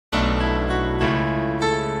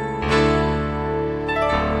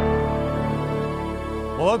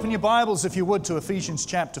Well, open your Bibles, if you would, to Ephesians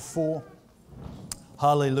chapter 4.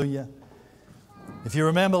 Hallelujah. If you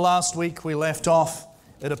remember last week, we left off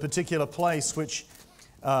at a particular place which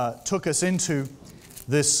took us into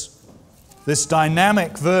this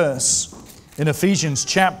dynamic verse in Ephesians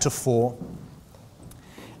chapter 4.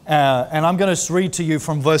 And I'm going to read to you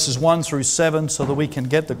from verses 1 through 7 so that we can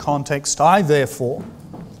get the context. I, therefore,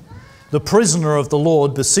 the prisoner of the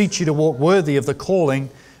Lord, beseech you to walk worthy of the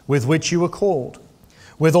calling with which you were called,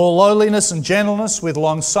 with all lowliness and gentleness, with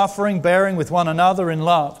long-suffering, bearing with one another in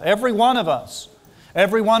love. Every one of us,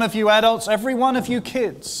 every one of you adults, every one of you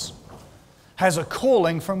kids has a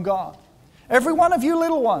calling from God. Every one of you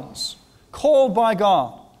little ones, called by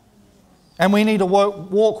God. And we need to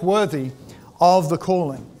walk worthy of the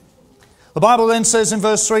calling. The Bible then says in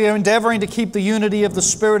verse 3, endeavoring to keep the unity of the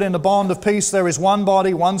Spirit in the bond of peace. There is one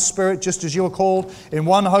body, one Spirit, just as you are called, in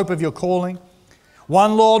one hope of your calling.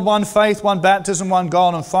 One Lord, one faith, one baptism, one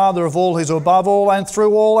God and Father of all, who is above all and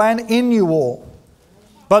through all and in you all.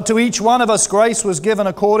 But to each one of us grace was given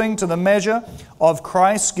according to the measure of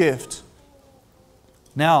Christ's gift.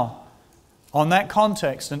 Now, on that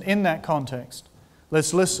context and in that context,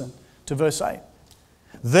 let's listen to verse 8.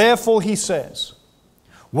 Therefore he says,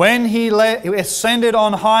 when he ascended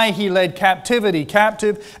on high, he led captivity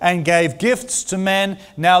captive and gave gifts to men.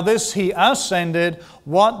 Now this he ascended,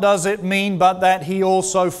 what does it mean but that he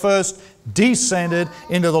also first descended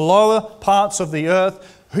into the lower parts of the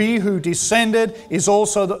earth? He who descended is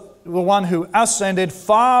also the one who ascended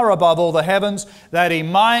far above all the heavens, that he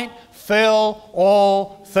might fill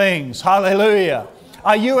all things. Hallelujah.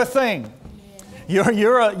 Are you a thing?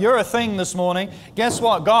 You're a thing this morning. Guess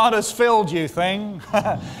what? God has filled you, thing.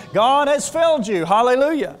 God has filled you.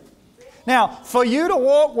 Hallelujah. Now, for you to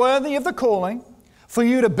walk worthy of the calling, for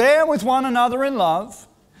you to bear with one another in love,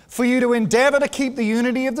 for you to endeavor to keep the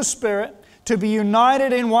unity of the Spirit, to be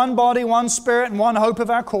united in one body, one Spirit, and one hope of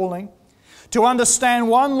our calling, to understand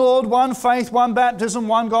one Lord, one faith, one baptism,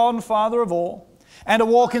 one God and Father of all, and to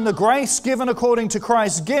walk in the grace given according to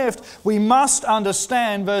Christ's gift, we must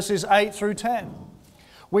understand verses 8 through 10.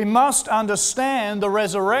 We must understand the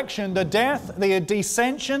resurrection, the death, the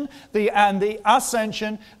descension, and the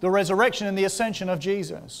ascension, the resurrection and the ascension of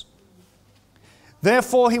Jesus.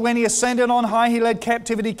 Therefore, when he ascended on high, he led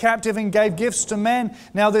captivity captive and gave gifts to men.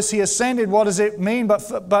 Now this he ascended, what does it mean?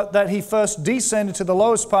 But that he first descended to the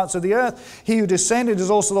lowest parts of the earth. He who descended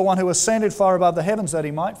is also the one who ascended far above the heavens, that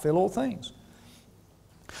he might fill all things.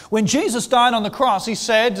 When Jesus died on the cross, he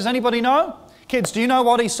said, does anybody know? Kids, do you know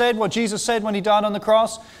what he said, what Jesus said when he died on the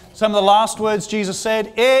cross? Some of the last words Jesus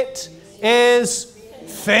said, it is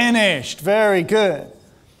finished. Very good.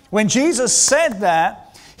 When Jesus said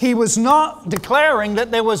that, he was not declaring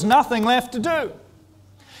that there was nothing left to do.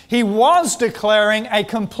 He was declaring a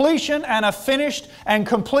completion and a finished and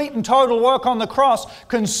complete and total work on the cross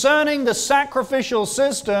concerning the sacrificial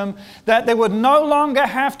system, that there would no longer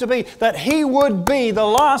have to be, that He would be the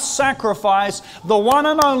last sacrifice, the one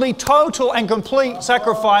and only total and complete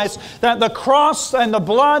sacrifice, that the cross and the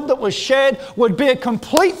blood that was shed would be a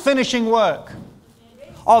complete finishing work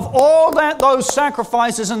of all that those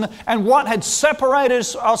sacrifices and what had separated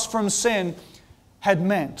us from sin had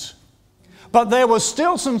meant. But there were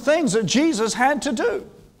still some things that Jesus had to do.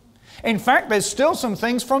 In fact, there's still some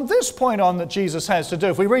things from this point on that Jesus has to do.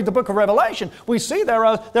 If we read the book of Revelation, we see there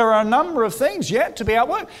are a number of things yet to be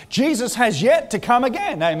outworked. Jesus has yet to come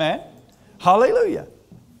again. Amen. Hallelujah.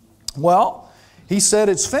 Well, he said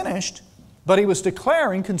it's finished, but he was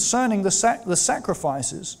declaring concerning the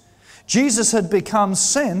sacrifices. Jesus had become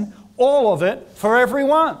sin, all of it, for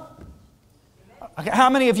everyone. How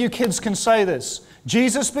many of you kids can say this?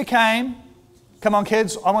 Jesus became... Come on,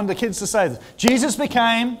 kids. I want the kids to say this. Jesus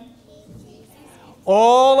became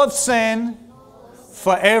all of sin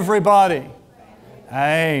for everybody.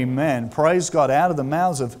 Amen. Praise God. Out of the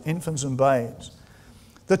mouths of infants and babes.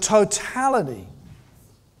 The totality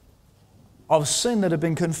of sin that had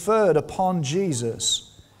been conferred upon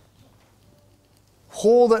Jesus.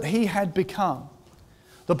 All that He had become.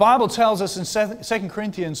 The Bible tells us in 2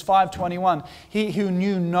 Corinthians 5:21, He who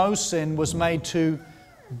knew no sin was made to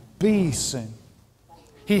be sin.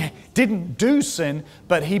 He didn't do sin,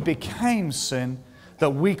 but He became sin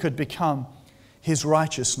that we could become His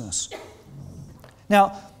righteousness.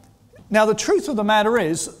 Now the truth of the matter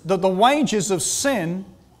is that the wages of sin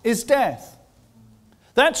is death.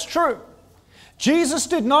 That's true. Jesus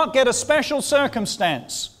did not get a special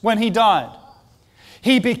circumstance when He died.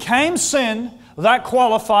 He became sin that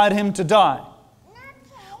qualified Him to die.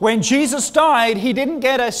 When Jesus died, He didn't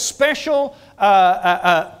get a special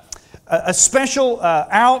a special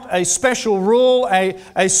a special rule,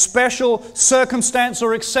 a special circumstance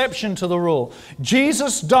or exception to the rule.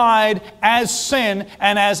 Jesus died as sin,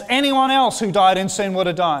 and as anyone else who died in sin would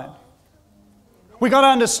have died. We've got to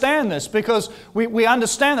understand this, because we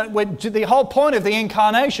understand that the whole point of the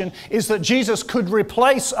incarnation is that Jesus could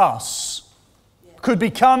replace us, could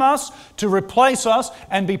become us, to replace us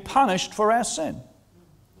and be punished for our sin.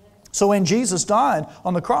 So when Jesus died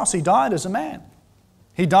on the cross, He died as a man.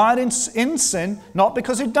 He died in sin, not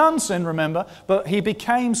because He'd done sin, remember, but He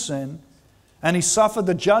became sin, and He suffered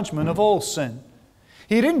the judgment of all sin.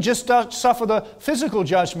 He didn't just suffer the physical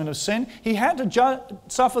judgment of sin, He had to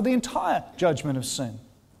suffer the entire judgment of sin.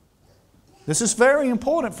 This is very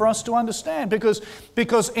important for us to understand,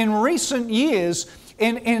 because in recent years,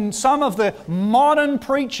 in some of the modern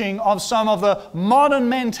preaching of some of the modern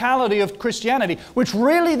mentality of Christianity, which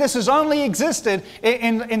really this has only existed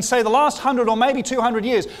in say the last 100 or maybe 200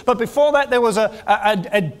 years. But before that there was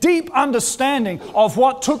a deep understanding of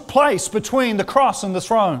what took place between the cross and the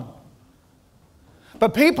throne.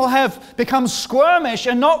 But people have become squirmish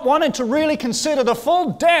and not wanted to really consider the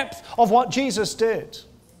full depth of what Jesus did.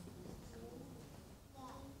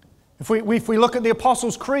 If we look at the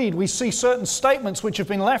Apostles' Creed, we see certain statements which have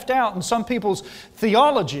been left out in some people's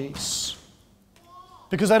theologies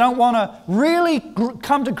because they don't want to really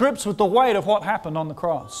come to grips with the weight of what happened on the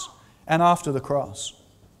cross and after the cross.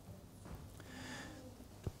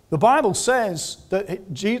 The Bible says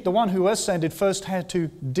that the one who ascended first had to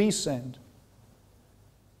descend.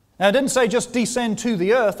 Now, it didn't say just descend to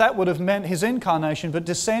the earth. That would have meant His incarnation, but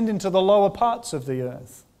descend into the lower parts of the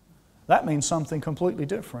earth. That means something completely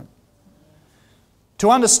different. To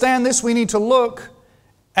understand this, we need to look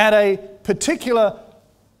at a particular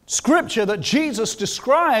scripture that Jesus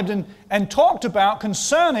described and talked about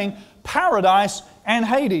concerning paradise and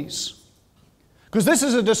Hades. Because this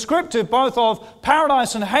is a descriptive both of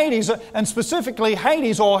paradise and Hades, and specifically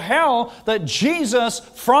Hades or hell, that Jesus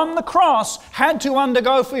from the cross had to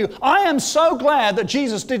undergo for you. I am so glad that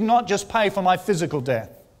Jesus did not just pay for my physical death.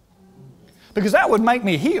 Because that would make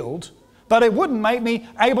me healed, but it wouldn't make me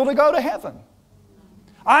able to go to heaven.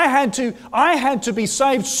 I had to be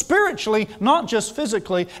saved spiritually, not just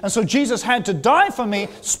physically. And so Jesus had to die for me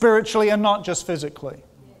spiritually and not just physically.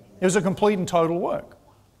 It was a complete and total work.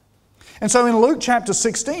 And so in Luke chapter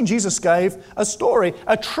 16, Jesus gave a story,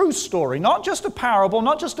 a true story, not just a parable,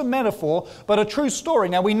 not just a metaphor, but a true story.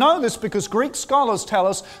 Now we know this because Greek scholars tell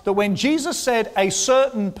us that when Jesus said a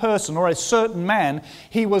certain person or a certain man,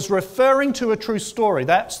 He was referring to a true story.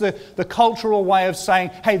 That's the cultural way of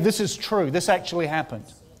saying, hey, this is true, this actually happened.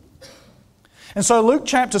 And so Luke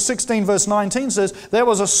chapter 16 verse 19 says, there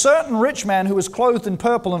was a certain rich man who was clothed in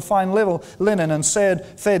purple and fine linen and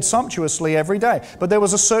fed sumptuously every day. But there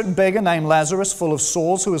was a certain beggar named Lazarus, full of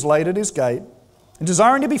sores, who was laid at his gate, and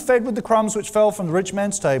desiring to be fed with the crumbs which fell from the rich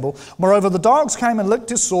man's table. Moreover, the dogs came and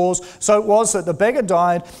licked his sores. So it was that the beggar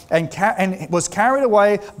died and was carried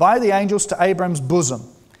away by the angels to Abraham's bosom.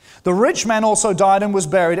 The rich man also died and was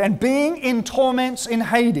buried, and being in torments in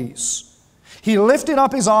Hades, he lifted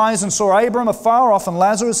up his eyes and saw Abraham afar off and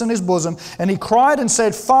Lazarus in his bosom. And he cried and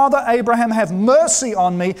said, Father Abraham, have mercy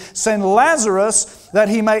on me. Send Lazarus that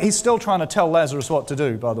he may... He's still trying to tell Lazarus what to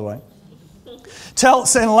do, by the way.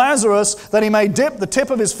 Send Lazarus that he may dip the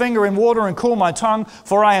tip of his finger in water and cool my tongue,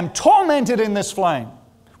 for I am tormented in this flame.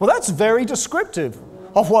 Well, that's very descriptive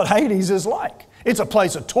of what Hades is like. It's a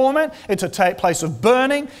place of torment. It's a place of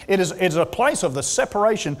burning. It's a place of the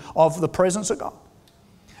separation of the presence of God.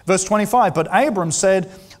 Verse 25, but Abram said,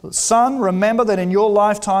 Son, remember that in your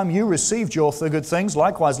lifetime you received your good things,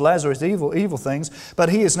 likewise Lazarus evil things, but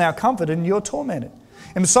he is now comforted and you're tormented.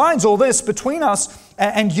 And besides all this, between us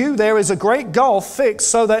and you there is a great gulf fixed,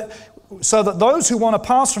 so that those who want to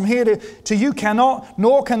pass from here to you cannot,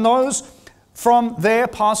 nor can those from there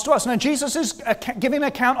pass to us. Now Jesus is giving an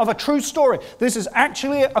account of a true story. This is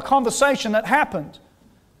actually a conversation that happened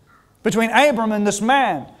between Abram and this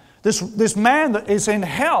man. This man that is in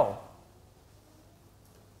hell.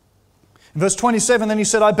 In verse 27, then he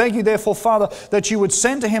said, I beg you therefore, Father, that you would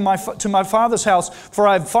send to him to my father's house, for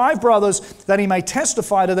I have 5 brothers, that he may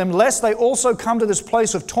testify to them, lest they also come to this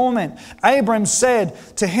place of torment. Abram said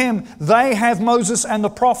to him, they have Moses and the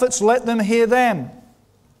prophets, let them hear them.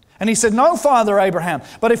 And he said, no, Father Abraham,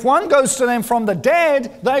 but if one goes to them from the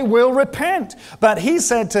dead, they will repent. But he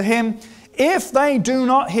said to him, if they do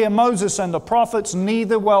not hear Moses and the prophets,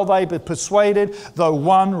 neither will they be persuaded, though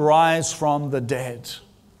one rise from the dead.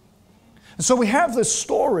 And so we have this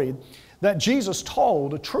story that Jesus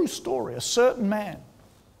told, a true story, a certain man,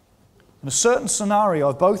 and a certain scenario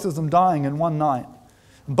of both of them dying in one night.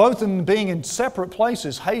 both in being in separate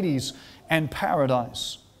places, Hades and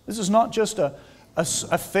paradise. This is not just a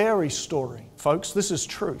fairy story, folks. This is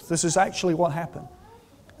truth. This is actually what happened.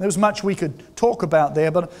 There's much we could talk about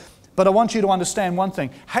there, but I want you to understand one thing.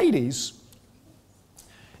 Hades,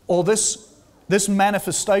 or this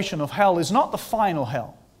manifestation of hell, is not the final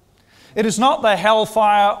hell. It is not the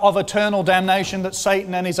hellfire of eternal damnation that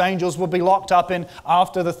Satan and his angels will be locked up in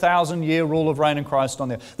after the 1,000-year rule of reign in Christ on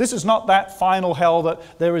the earth. This is not that final hell that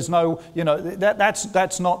there is no,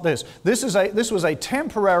 that's not this. This was a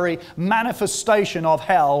temporary manifestation of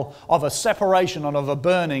hell, of a separation and of a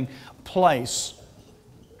burning place,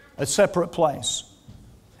 a separate place.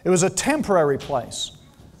 It was a temporary place,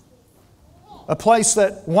 a place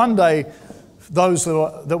that one day those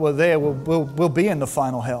that were there will be in the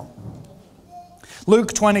final hell.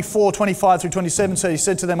 Luke 24, 25 through 27 says, He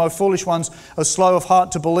said to them, O foolish ones, O slow of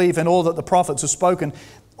heart to believe in all that the prophets have spoken.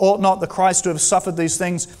 Ought not the Christ to have suffered these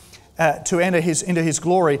things to enter into His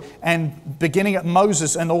glory? And beginning at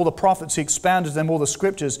Moses and all the prophets, He expounded to them all the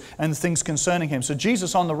scriptures and the things concerning Him. So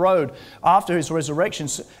Jesus on the road, after His resurrection,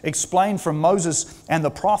 explained from Moses and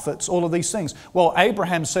the prophets all of these things. Well,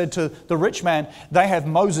 Abraham said to the rich man, they have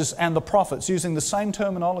Moses and the prophets, using the same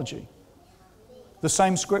terminology, the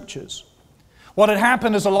same scriptures. What had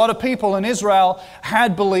happened is a lot of people in Israel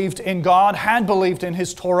had believed in God, had believed in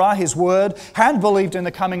His Torah, His Word, had believed in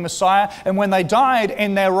the coming Messiah, and when they died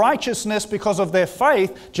in their righteousness because of their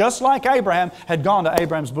faith, just like Abraham, had gone to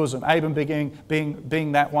Abraham's bosom, Abraham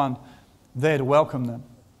being that one there to welcome them.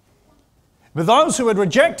 But those who had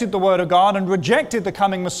rejected the Word of God and rejected the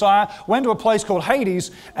coming Messiah went to a place called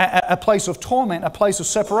Hades, a place of torment, a place of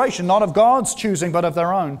separation, not of God's choosing but of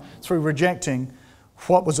their own, through rejecting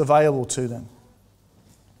what was available to them.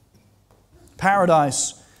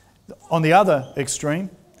 Paradise, on the other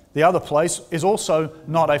extreme, the other place, is also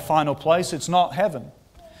not a final place. It's not heaven.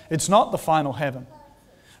 It's not the final heaven.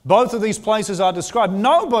 Both of these places are described.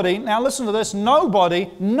 Nobody, now listen to this, nobody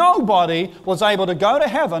was able to go to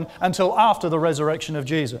heaven until after the resurrection of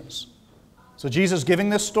Jesus. So Jesus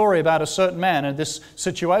giving this story about a certain man in this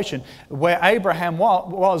situation where Abraham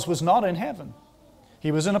was not in heaven.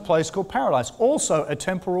 He was in a place called paradise, also a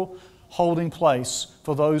temporal holding place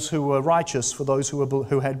for those who were righteous, for those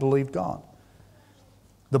who had believed God.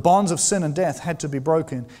 The bonds of sin and death had to be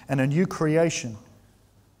broken, and a new creation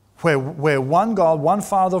where one God, one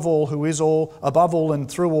Father of all, who is all, above all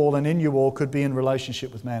and through all and in you all, could be in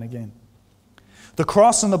relationship with man again. The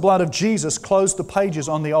cross and the blood of Jesus closed the pages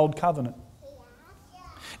on the old covenant.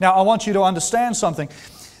 Now I want you to understand something.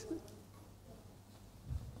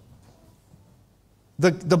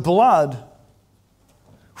 The blood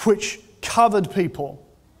which covered people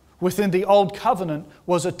within the old covenant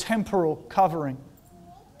was a temporal covering,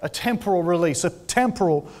 a temporal release, a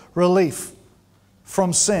temporal relief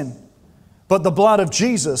from sin. But the blood of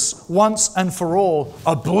Jesus, once and for all,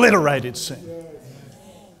 obliterated sin.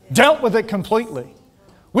 Dealt with it completely.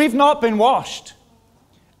 We've not been washed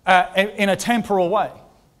in a temporal way.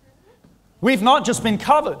 We've not just been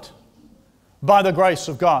covered by the grace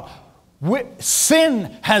of God.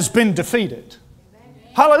 Sin has been defeated.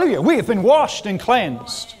 Hallelujah. We have been washed and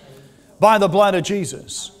cleansed by the blood of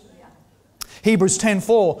Jesus. Hebrews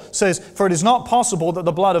 10:4 says, For it is not possible that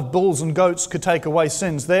the blood of bulls and goats could take away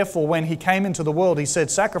sins. Therefore, when He came into the world, He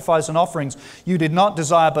said, Sacrifice and offerings you did not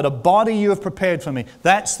desire, but a body you have prepared for me.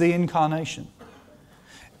 That's the incarnation.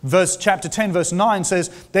 Chapter 10, verse 9 says,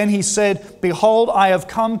 Then He said, Behold, I have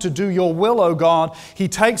come to do your will, O God. He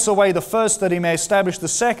takes away the first that He may establish the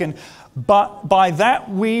second. But by that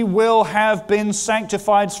we will have been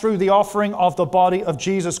sanctified through the offering of the body of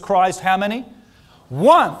Jesus Christ. How many?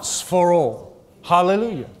 Once for all.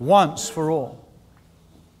 Hallelujah. Once for all.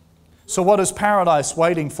 So what is paradise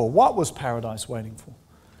waiting for? What was paradise waiting for?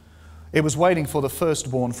 It was waiting for the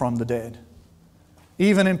firstborn from the dead.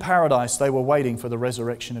 Even in paradise, they were waiting for the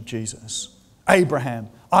resurrection of Jesus. Abraham,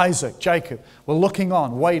 Isaac, Jacob were looking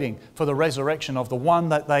on, waiting for the resurrection of the one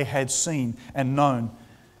that they had seen and known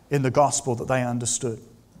in the gospel that they understood.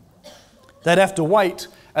 They'd have to wait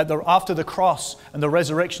after the cross and the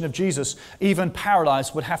resurrection of Jesus. Even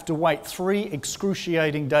paradise would have to wait 3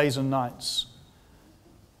 excruciating days and nights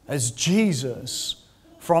as Jesus,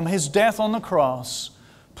 from His death on the cross,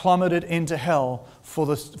 plummeted into hell for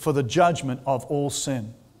the judgment of all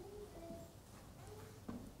sin.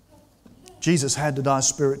 Jesus had to die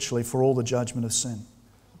spiritually for all the judgment of sin.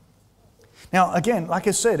 Now, again, like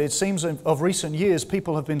I said, it seems of recent years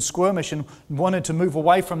people have been squirmish and wanted to move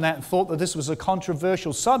away from that and thought that this was a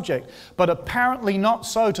controversial subject. But apparently not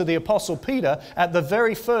so to the Apostle Peter at the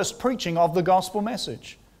very first preaching of the gospel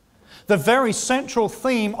message. The very central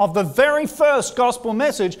theme of the very first gospel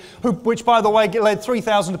message, which, by the way, led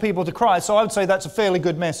 3,000 people to Christ, so I would say that's a fairly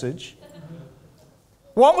good message.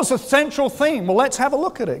 What was the central theme? Well, let's have a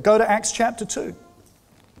look at it. Go to Acts chapter 2.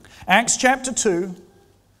 Acts chapter 2.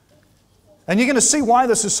 And you're going to see why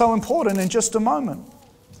this is so important in just a moment.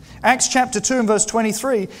 Acts chapter 2 and verse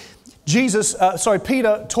 23.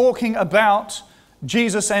 Peter talking about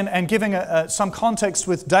Jesus and giving some context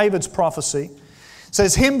with David's prophecy.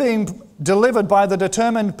 Says, him being delivered by the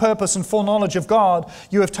determined purpose and foreknowledge of God,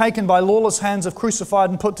 you have taken by lawless hands, have crucified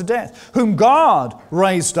and put to death, whom God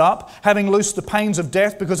raised up, having loosed the pains of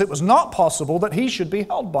death, because it was not possible that he should be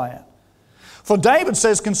held by it. For David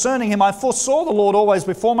says concerning him, I foresaw the Lord always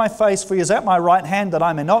before my face, for he is at my right hand, that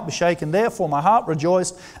I may not be shaken. Therefore my heart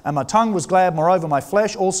rejoiced, and my tongue was glad. Moreover, my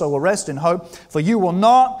flesh also will rest in hope, for you will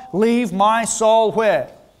not leave my soul where?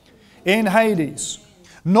 In Hades.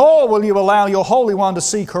 Nor will you allow your Holy One to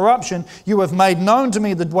see corruption. You have made known to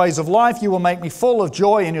me the ways of life. You will make me full of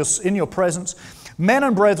joy in your presence. Men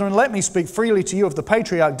and brethren, let me speak freely to you of the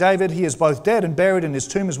patriarch David. He is both dead and buried, and his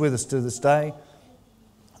tomb is with us to this day.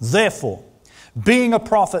 Therefore, being a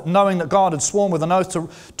prophet, knowing that God had sworn with an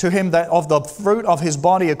oath to him that of the fruit of his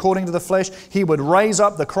body according to the flesh, he would raise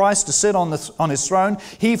up the Christ to sit on his throne.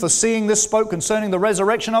 He, foreseeing this, spoke concerning the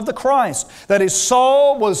resurrection of the Christ, that his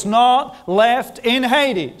soul was not left in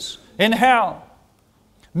Hades, in hell,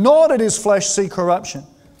 nor did his flesh see corruption.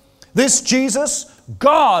 This Jesus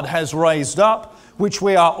God has raised up, which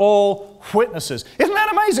we are all witnesses. Isn't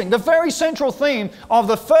that amazing? The very central theme of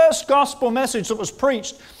the first gospel message that was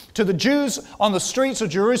preached to the Jews on the streets of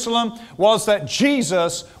Jerusalem was that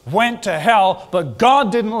Jesus went to hell, but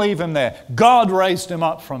God didn't leave him there. God raised him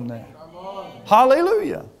up from there.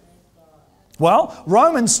 Hallelujah. Well,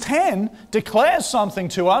 Romans 10 declares something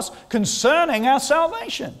to us concerning our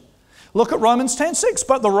salvation. Look at Romans 10:6.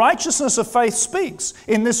 But the righteousness of faith speaks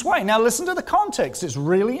in this way. Now listen to the context. It's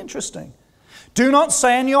really interesting. Do not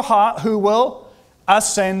say in your heart, who will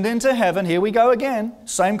ascend into heaven. Here we go again.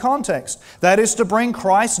 Same context. That is to bring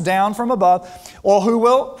Christ down from above. Or who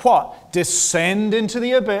will, what? Descend into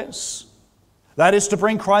the abyss. That is to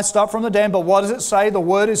bring Christ up from the dead. But what does it say? The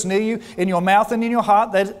word is near you, in your mouth and in your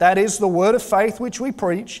heart. That is the word of faith which we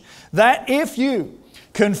preach. That if you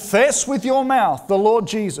confess with your mouth the Lord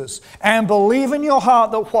Jesus and believe in your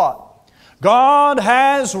heart that what? God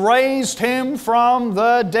has raised him from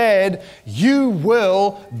the dead, you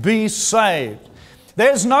will be saved.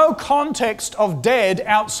 There's no context of dead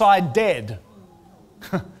outside dead.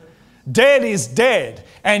 Dead is dead.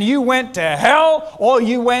 And you went to hell or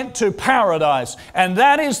you went to paradise. And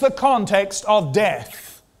that is the context of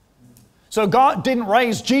death. So God didn't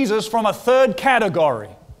raise Jesus from a third category.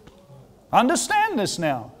 Understand this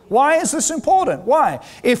now. Why is this important? Why?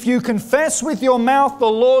 If you confess with your mouth the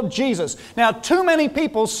Lord Jesus. Now, too many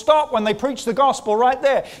people stop when they preach the gospel right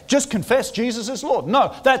there. Just confess Jesus is Lord.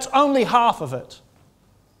 No, that's only half of it.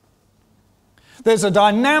 There's a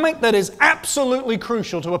dynamic that is absolutely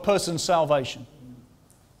crucial to a person's salvation.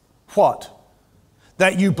 What?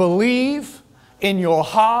 That you believe in your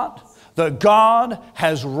heart that God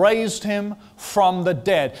has raised him from the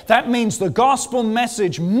dead. That means the gospel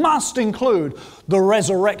message must include the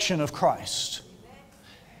resurrection of Christ.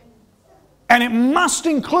 And it must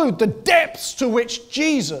include the depths to which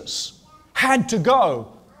Jesus had to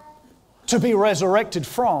go to be resurrected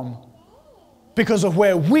from, because of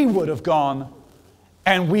where we would have gone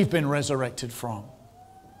and we've been resurrected from.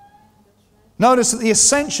 Notice that the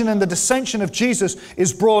ascension and the descension of Jesus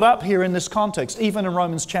is brought up here in this context, even in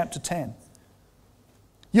Romans chapter 10.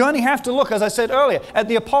 You only have to look, as I said earlier, at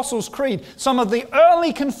the Apostles' Creed, some of the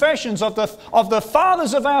early confessions of the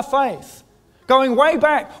fathers of our faith. Going way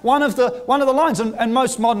back, one of the lines, and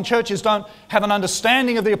most modern churches don't have an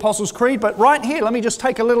understanding of the Apostles' Creed, but right here, let me just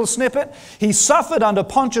take a little snippet. He suffered under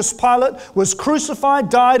Pontius Pilate, was crucified,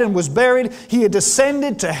 died, and was buried. He had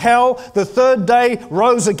descended to hell. The third day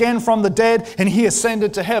rose again from the dead, and he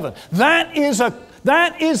ascended to heaven. That is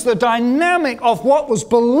the dynamic of what was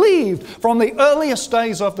believed from the earliest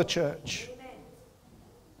days of the church.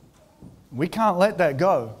 We can't let that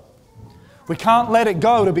go. We can't let it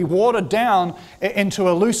go to be watered down into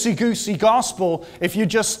a loosey-goosey gospel if you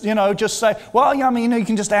just say, well, yeah, I mean, you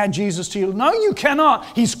can just add Jesus to you. No, you cannot.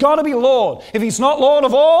 He's got to be Lord. If He's not Lord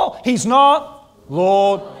of all, He's not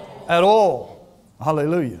Lord at all.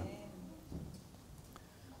 Hallelujah.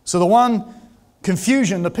 So the one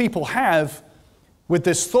confusion the people have with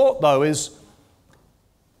this thought, though, is,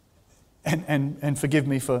 and forgive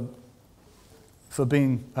me for for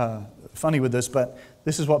being funny with this, but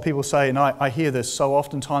this is what people say, and I hear this so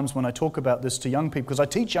oftentimes when I talk about this to young people, because I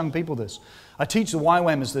teach young people this. I teach the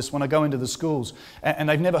YWAMers this when I go into the schools, and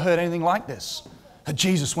they've never heard anything like this, that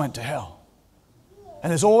Jesus went to hell. And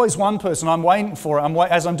there's always one person, I'm waiting for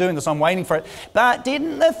it, as I'm doing this, I'm waiting for it. But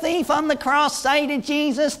didn't the thief on the cross say to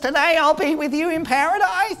Jesus, today I'll be with you in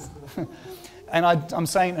paradise? And I'm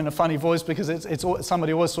saying it in a funny voice because it's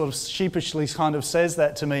somebody always sort of sheepishly kind of says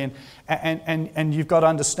that to me. And you've got to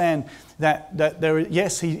understand that there,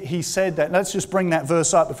 yes, he said that. Let's just bring that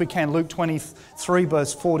verse up if we can, Luke 23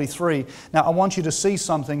 verse 43. Now I want you to see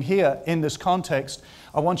something here in this context.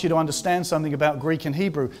 I want you to understand something about Greek and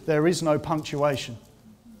Hebrew. There is no punctuation.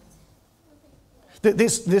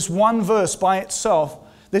 This one verse by itself,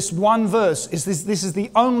 this one verse, this is the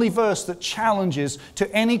only verse that challenges to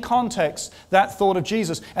any context that thought of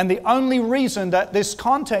Jesus. And the only reason that this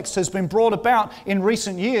context has been brought about in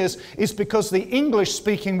recent years is because the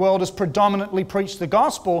English-speaking world has predominantly preached the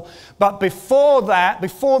gospel. But before that,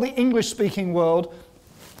 before the English-speaking world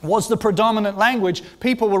was the predominant language,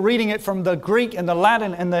 people were reading it from the Greek and the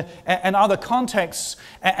Latin and other contexts,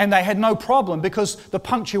 and they had no problem because the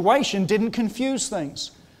punctuation didn't confuse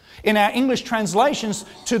things. In our English translations,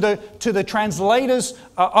 to the translator's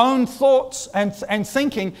own thoughts and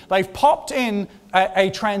thinking, they've popped in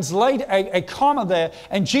a comma there,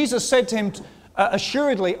 and Jesus said to him,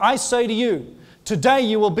 assuredly, I say to you, today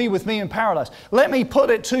you will be with me in paradise. Let me put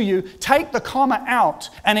it to you, take the comma out,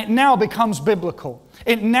 and it now becomes biblical.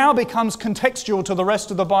 It now becomes contextual to the rest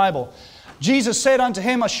of the Bible. Jesus said unto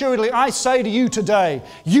him, assuredly, I say to you today,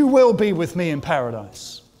 you will be with me in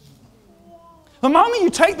paradise. The moment you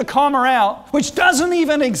take the comma out, which doesn't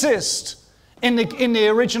even exist in the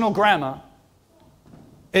original grammar,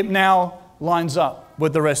 it now lines up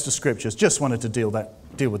with the rest of Scriptures. Just wanted to deal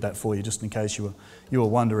with that for you, just in case you were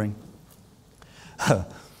wondering.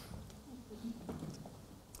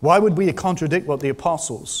 Why would we contradict what the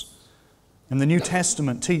apostles in the New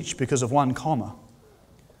Testament teach because of one comma?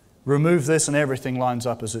 Remove this and everything lines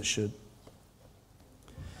up as it should.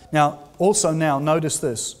 Now, notice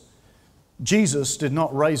this. Jesus did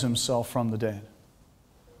not raise himself from the dead.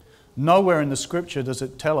 Nowhere in the Scripture does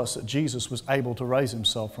it tell us that Jesus was able to raise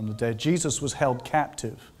himself from the dead. Jesus was held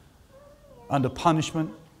captive under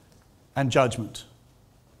punishment and judgment.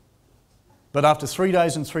 But after 3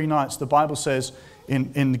 days and 3 nights, the Bible says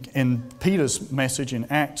in Peter's message in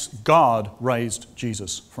Acts, God raised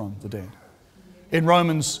Jesus from the dead. In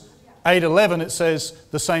Romans 8:11 it says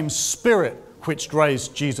the same Spirit which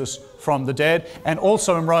raised Jesus from the dead. And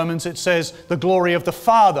also in Romans it says the glory of the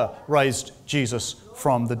Father raised Jesus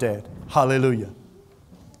from the dead. Hallelujah.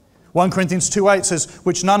 1 Corinthians 2:8 says,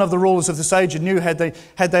 which none of the rulers of this age knew, had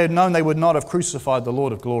they known, they would not have crucified the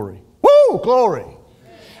Lord of glory. Woo! Glory!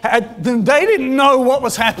 They didn't know what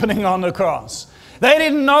was happening on the cross. They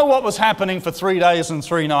didn't know what was happening for 3 days and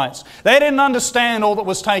 3 nights. They didn't understand all that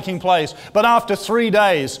was taking place. But after 3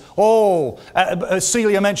 days,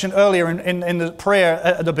 Celia mentioned earlier in the prayer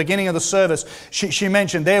at the beginning of the service, she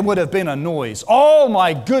mentioned there would have been a noise. Oh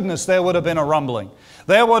my goodness, there would have been a rumbling.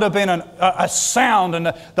 There would have been a sound,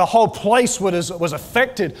 and the whole place was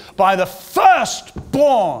affected by the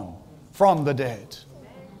firstborn from the dead.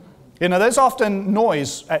 You know, there's often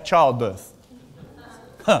noise at childbirth.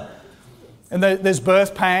 And there's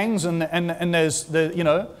birth pangs, and there's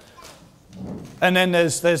and then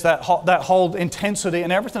there's that whole intensity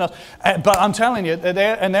and everything else. But I'm telling you,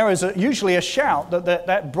 there is usually a shout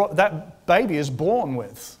that baby is born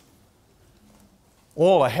with.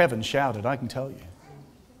 All of heaven shouted, I can tell you.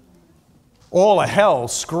 All of hell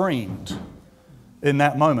screamed in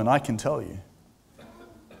that moment, I can tell you.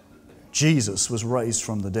 Jesus was raised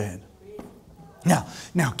from the dead.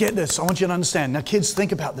 Now get this, I want you to understand. Now kids,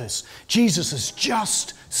 think about this. Jesus has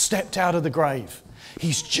just stepped out of the grave.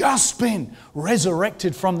 He's just been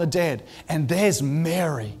resurrected from the dead. And there's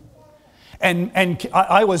Mary. And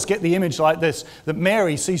I always get the image like this, that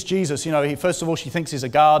Mary sees Jesus. You know, first of all, she thinks he's a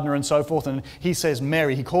gardener and so forth, and he says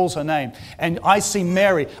Mary. He calls her name. And I see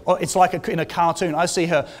Mary, it's like in a cartoon. I see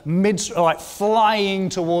her flying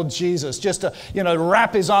towards Jesus, just to,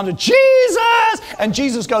 wrap his arms, Jesus! And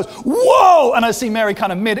Jesus goes, whoa! And I see Mary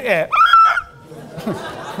kind of mid-air.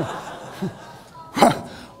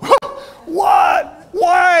 What?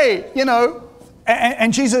 Why?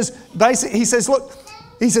 And Jesus, basically, he says, look,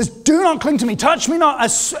 he says, do not cling to me, touch me not.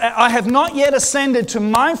 I have not yet ascended to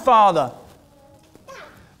my Father,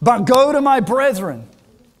 but go to my brethren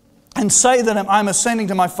and say that I'm ascending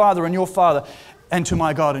to my Father and your Father, and to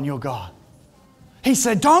my God and your God. He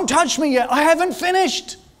said, don't touch me yet. I haven't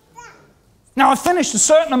finished. Now, I've finished a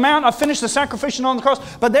certain amount. I've finished the sacrificial on the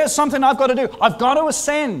cross. But there's something I've got to do. I've got to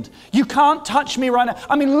ascend. You can't touch me right now.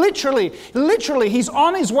 I mean, literally, he's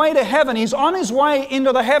on his way to heaven. He's on his way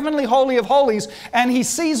into the heavenly holy of holies. And he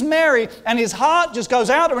sees Mary, and his heart just goes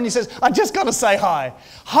out to her, and he says, I just got to say hi.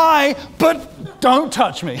 Hi, but don't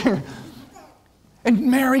touch me.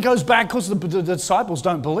 And Mary goes back because the disciples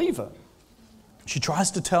don't believe her. She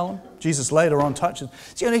tries to tell him. Jesus later on touches.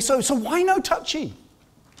 So why no touchy?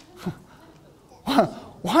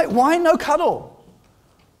 Why no cuddle?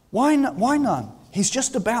 Why none? He's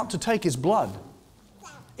just about to take his blood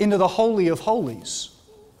into the Holy of Holies.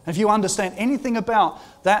 And if you understand anything about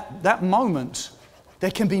that moment,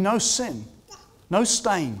 there can be no sin, no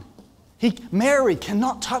stain. Mary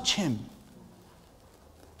cannot touch him.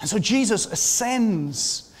 And so Jesus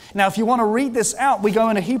ascends. Now, if you want to read this out, we go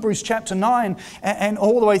into Hebrews chapter 9 and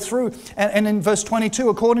all the way through. And in verse 22,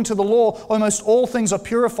 according to the law, almost all things are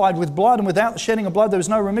purified with blood, and without the shedding of blood there is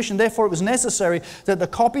no remission. Therefore, it was necessary that the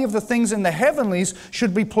copy of the things in the heavenlies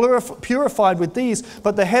should be purified with these,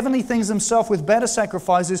 but the heavenly things themselves with better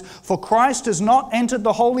sacrifices. For Christ has not entered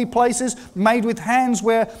the holy places made with hands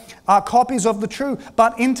where are copies of the true,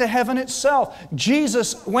 but into heaven itself.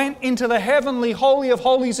 Jesus went into the heavenly holy of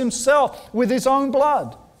holies himself with his own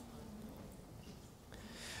blood.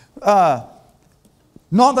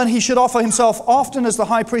 Not that he should offer himself often as the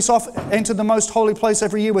high priest entered the most holy place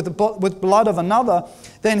every year with blood of another,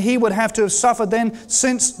 then he would have to have suffered then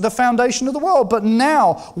since the foundation of the world. But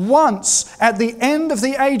now, once at the end of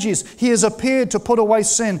the ages, he has appeared to put away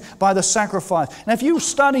sin by the sacrifice. And if you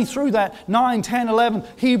study through that 9, 10, 11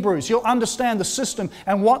 Hebrews, you'll understand the system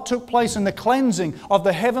and what took place in the cleansing of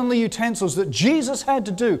the heavenly utensils that Jesus had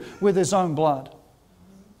to do with his own blood.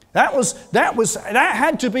 That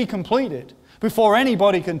had to be completed before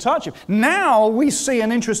anybody can touch him. Now we see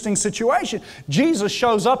an interesting situation. Jesus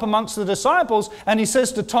shows up amongst the disciples and he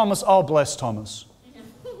says to Thomas, oh, bless Thomas.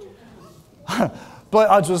 I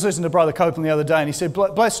was listening to Brother Copeland the other day and he said,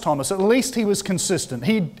 bless Thomas. At least he was consistent.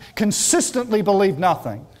 He consistently believed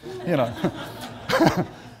nothing, you know.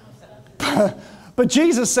 But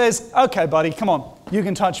Jesus says, okay, buddy, come on. You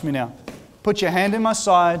can touch me now. Put your hand in my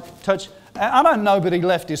side, touch. I don't know, but he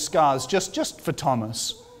left his scars just for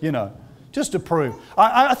Thomas, you know, just to prove.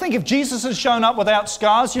 I think if Jesus had shown up without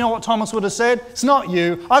scars, you know what Thomas would have said? It's not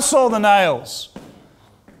you. I saw the nails.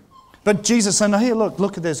 But Jesus said, no, here,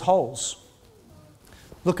 look at these holes.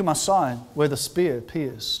 Look at my side where the spear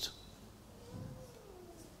pierced.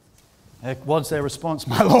 What's their response?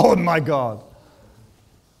 My Lord, my God.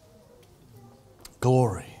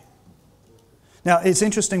 Glory. Now, it's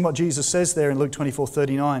interesting what Jesus says there in Luke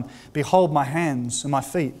 24:39. Behold my hands and my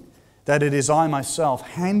feet, that it is I myself.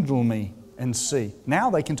 Handle me and see. Now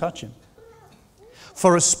they can touch him.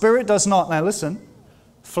 For a spirit does not, now listen,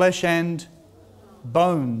 flesh and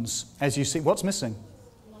bones, as you see. What's missing?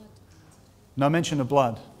 No mention of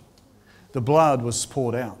blood. The blood was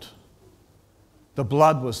poured out. The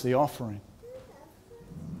blood was the offering.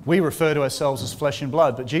 We refer to ourselves as flesh and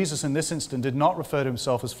blood, but Jesus in this instant did not refer to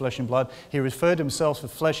himself as flesh and blood. He referred to himself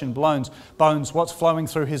as flesh and bones. What's flowing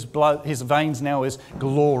through his blood, his veins now is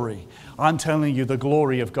glory. I'm telling you, the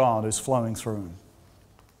glory of God is flowing through him.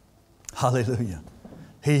 Hallelujah.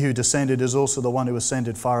 He who descended is also the one who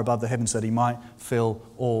ascended far above the heavens that he might fill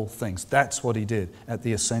all things. That's what he did at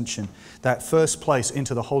the ascension. That first place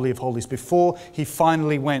into the Holy of Holies before he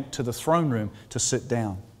finally went to the throne room to sit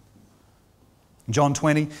down. John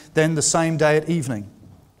 20, then the same day at evening,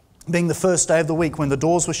 being the first day of the week when the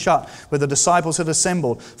doors were shut, where the disciples had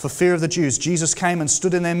assembled for fear of the Jews, Jesus came and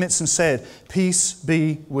stood in their midst and said, peace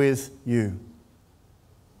be with you.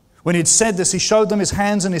 When he had said this, he showed them his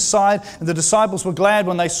hands and his side, and the disciples were glad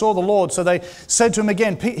when they saw the Lord. So they said to him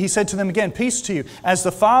again, he said to them again, peace to you. As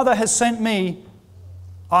the Father has sent me,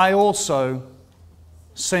 I also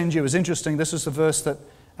send you. It's interesting, this is the verse that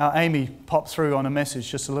our Amy popped through on a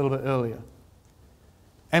message just a little bit earlier.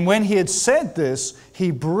 And when he had said this, he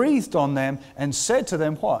breathed on them and said to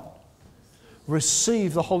them, what?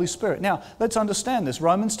 Receive the Holy Spirit. Now, let's understand this.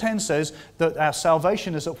 Romans 10 says that our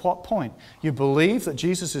salvation is at what point? You believe that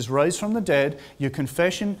Jesus is raised from the dead, you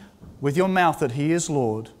confess with your mouth that he is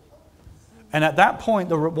Lord. And at that point,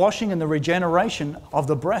 the washing and the regeneration of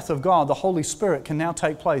the breath of God, the Holy Spirit, can now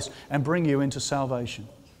take place and bring you into salvation.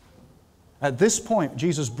 At this point,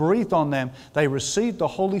 Jesus breathed on them, they received the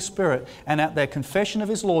Holy Spirit, and at their confession of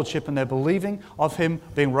his Lordship and their believing of him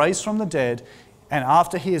being raised from the dead, and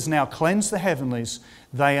after he has now cleansed the heavenlies,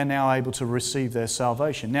 they are now able to receive their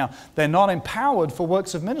salvation. Now, they're not empowered for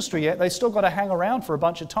works of ministry yet. They've still got to hang around for a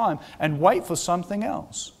bunch of time and wait for something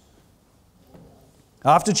else.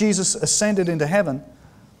 After Jesus ascended into heaven,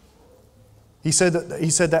 He said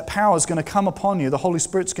that power is going to come upon you. The Holy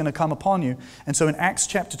Spirit's going to come upon you. And so in Acts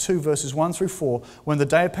chapter 2, verses 1 through 4, when the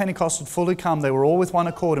day of Pentecost had fully come, they were all with one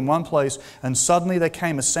accord in one place, and suddenly there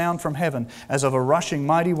came a sound from heaven as of a rushing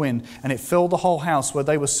mighty wind, and it filled the whole house where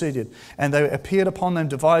they were seated. And there appeared upon them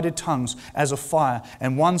divided tongues as of fire,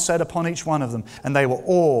 and one sat upon each one of them. And they were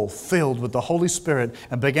all filled with the Holy Spirit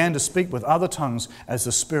and began to speak with other tongues as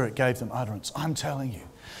the Spirit gave them utterance. I'm telling you,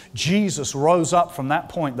 Jesus rose up from that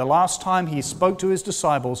point. The last time He spoke to His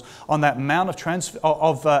disciples on that Mount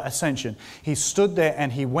of Ascension, He stood there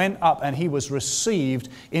and He went up and He was received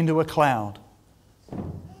into a cloud.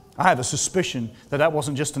 I have a suspicion that that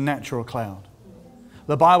wasn't just a natural cloud.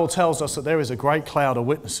 The Bible tells us that there is a great cloud of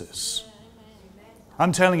witnesses.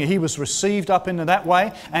 I'm telling you, He was received up into that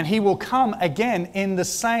way, and He will come again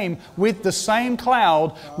with the same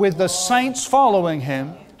cloud, with the saints following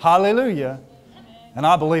Him. Hallelujah. And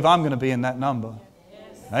I believe I'm going to be in that number.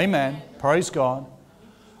 Amen. Praise God.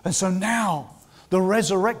 And so now, the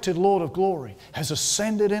resurrected Lord of glory has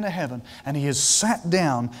ascended into heaven, and He has sat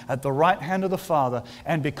down at the right hand of the Father.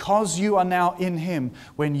 And because you are now in Him,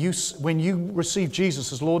 when you receive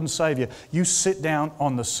Jesus as Lord and Savior, you sit down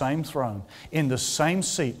on the same throne, in the same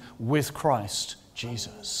seat with Christ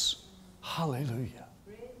Jesus. Hallelujah.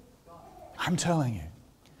 I'm telling you,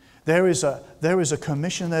 there is a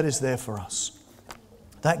commission that is there for us.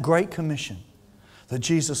 That great commission that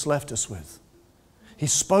Jesus left us with. He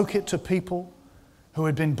spoke it to people who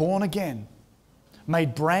had been born again,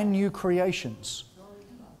 made brand new creations.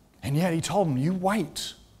 And yet He told them, you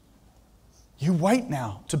wait. You wait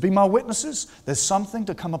now to be my witnesses. There's something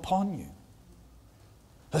to come upon you.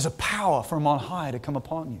 There's a power from on high to come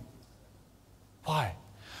upon you. Why?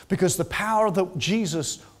 Because the power that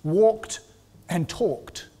Jesus walked and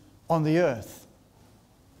talked on the earth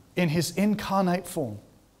in His incarnate form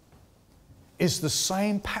is the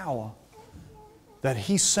same power that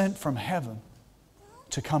He sent from heaven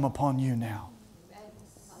to come upon you now.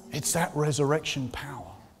 It's that resurrection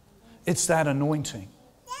power. It's that anointing.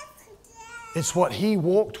 It's what He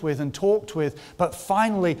walked with and talked with, but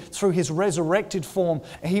finally, through His resurrected form,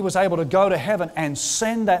 He was able to go to heaven and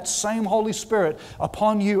send that same Holy Spirit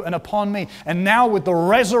upon you and upon me. And now with the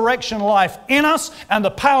resurrection life in us and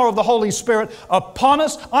the power of the Holy Spirit upon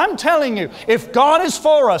us, I'm telling you, if God is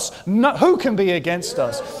for us, who can be against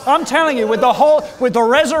us? I'm telling you, with the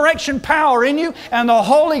resurrection power in you and the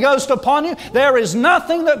Holy Ghost upon you, there is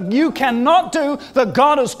nothing that you cannot do that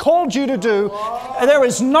God has called you to do. There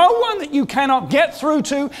is no one that you cannot get through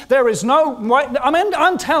to. There is no way.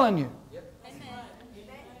 I'm telling you.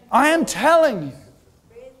 I am telling you.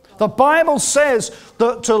 The Bible says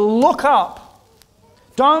that to look up.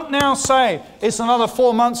 Don't now say it's another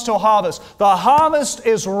 4 months till harvest. The harvest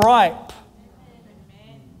is ripe.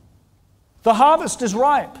 The harvest is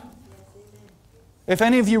ripe. If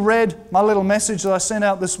any of you read my little message that I sent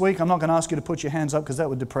out this week, I'm not going to ask you to put your hands up because that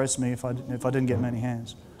would depress me if I didn't get many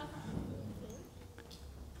hands.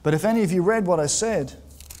 But if any of you read what I said,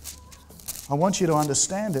 I want you to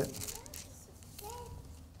understand it.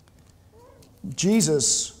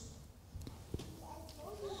 Jesus,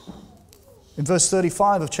 in verse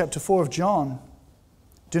 35 of chapter 4 of John,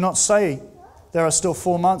 do not say, there are still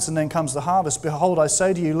 4 months and then comes the harvest. Behold, I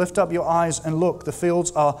say to you, lift up your eyes and look, the fields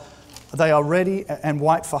are ready and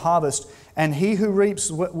white for harvest. And he who reaps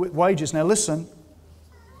wages, now listen,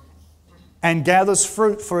 and gathers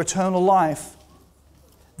fruit for eternal life,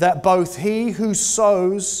 that both he who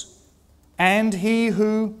sows and he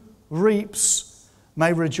who reaps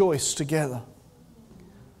may rejoice together.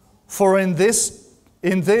 For in this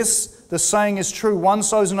the saying is true, one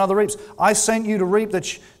sows, another reaps. I sent you to reap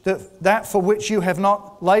that for which you have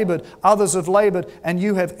not labored. Others have labored, and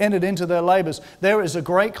you have entered into their labors. There is a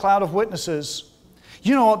great cloud of witnesses.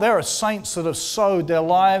 You know what? There are saints that have sowed their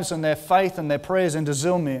lives and their faith and their prayers into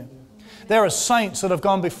Zillmere. There are saints that have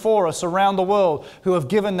gone before us around the world who have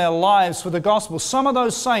given their lives for the gospel. Some of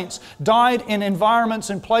those saints died in environments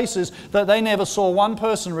and places that they never saw one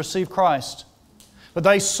person receive Christ. But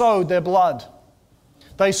they sowed their blood.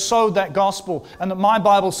 They sowed that gospel. And my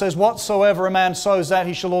Bible says, whatsoever a man sows, that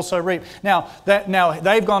he shall also reap. Now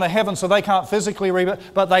they've gone to heaven, so they can't physically reap it,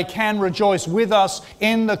 but they can rejoice with us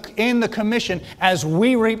in the commission as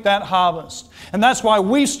we reap that harvest. And that's why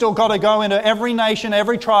we still got to go into every nation,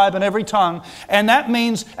 every tribe, and every tongue. And that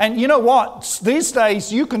means, and you know what? These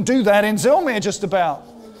days you can do that in Zillmere just about.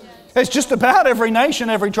 It's just about every nation,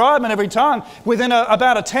 every tribe, and every tongue within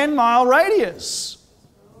about a 10-mile radius.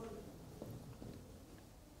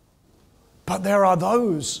 But there are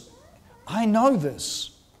those, I know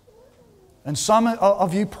this, and some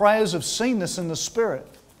of you prayers have seen this in the Spirit.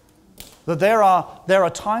 That there are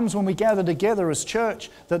times when we gather together as church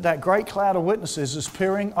that great cloud of witnesses is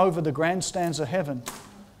peering over the grandstands of heaven.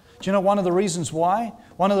 Do you know one of the reasons why?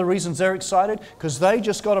 One of the reasons they're excited? Because they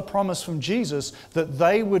just got a promise from Jesus that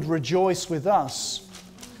they would rejoice with us,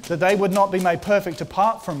 that they would not be made perfect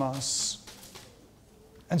apart from us.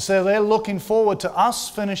 And so they're looking forward to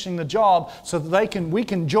us finishing the job so that we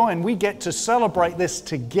can join. We get to celebrate this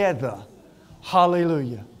together.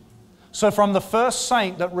 Hallelujah. So from the first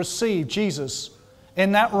saint that received Jesus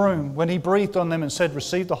in that room when He breathed on them and said,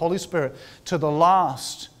 receive the Holy Spirit, to the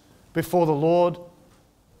last before the Lord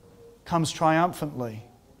comes triumphantly,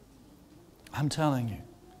 I'm telling you,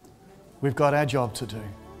 we've got our job to do.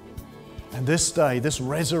 And this day, this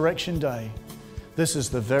resurrection day, this is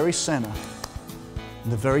the very center,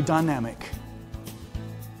 the very dynamic,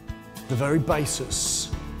 the very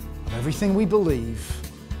basis of everything we believe,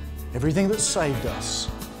 everything that's saved us,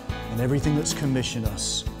 and everything that's commissioned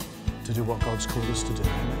us to do what God's called us to do.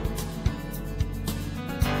 Amen.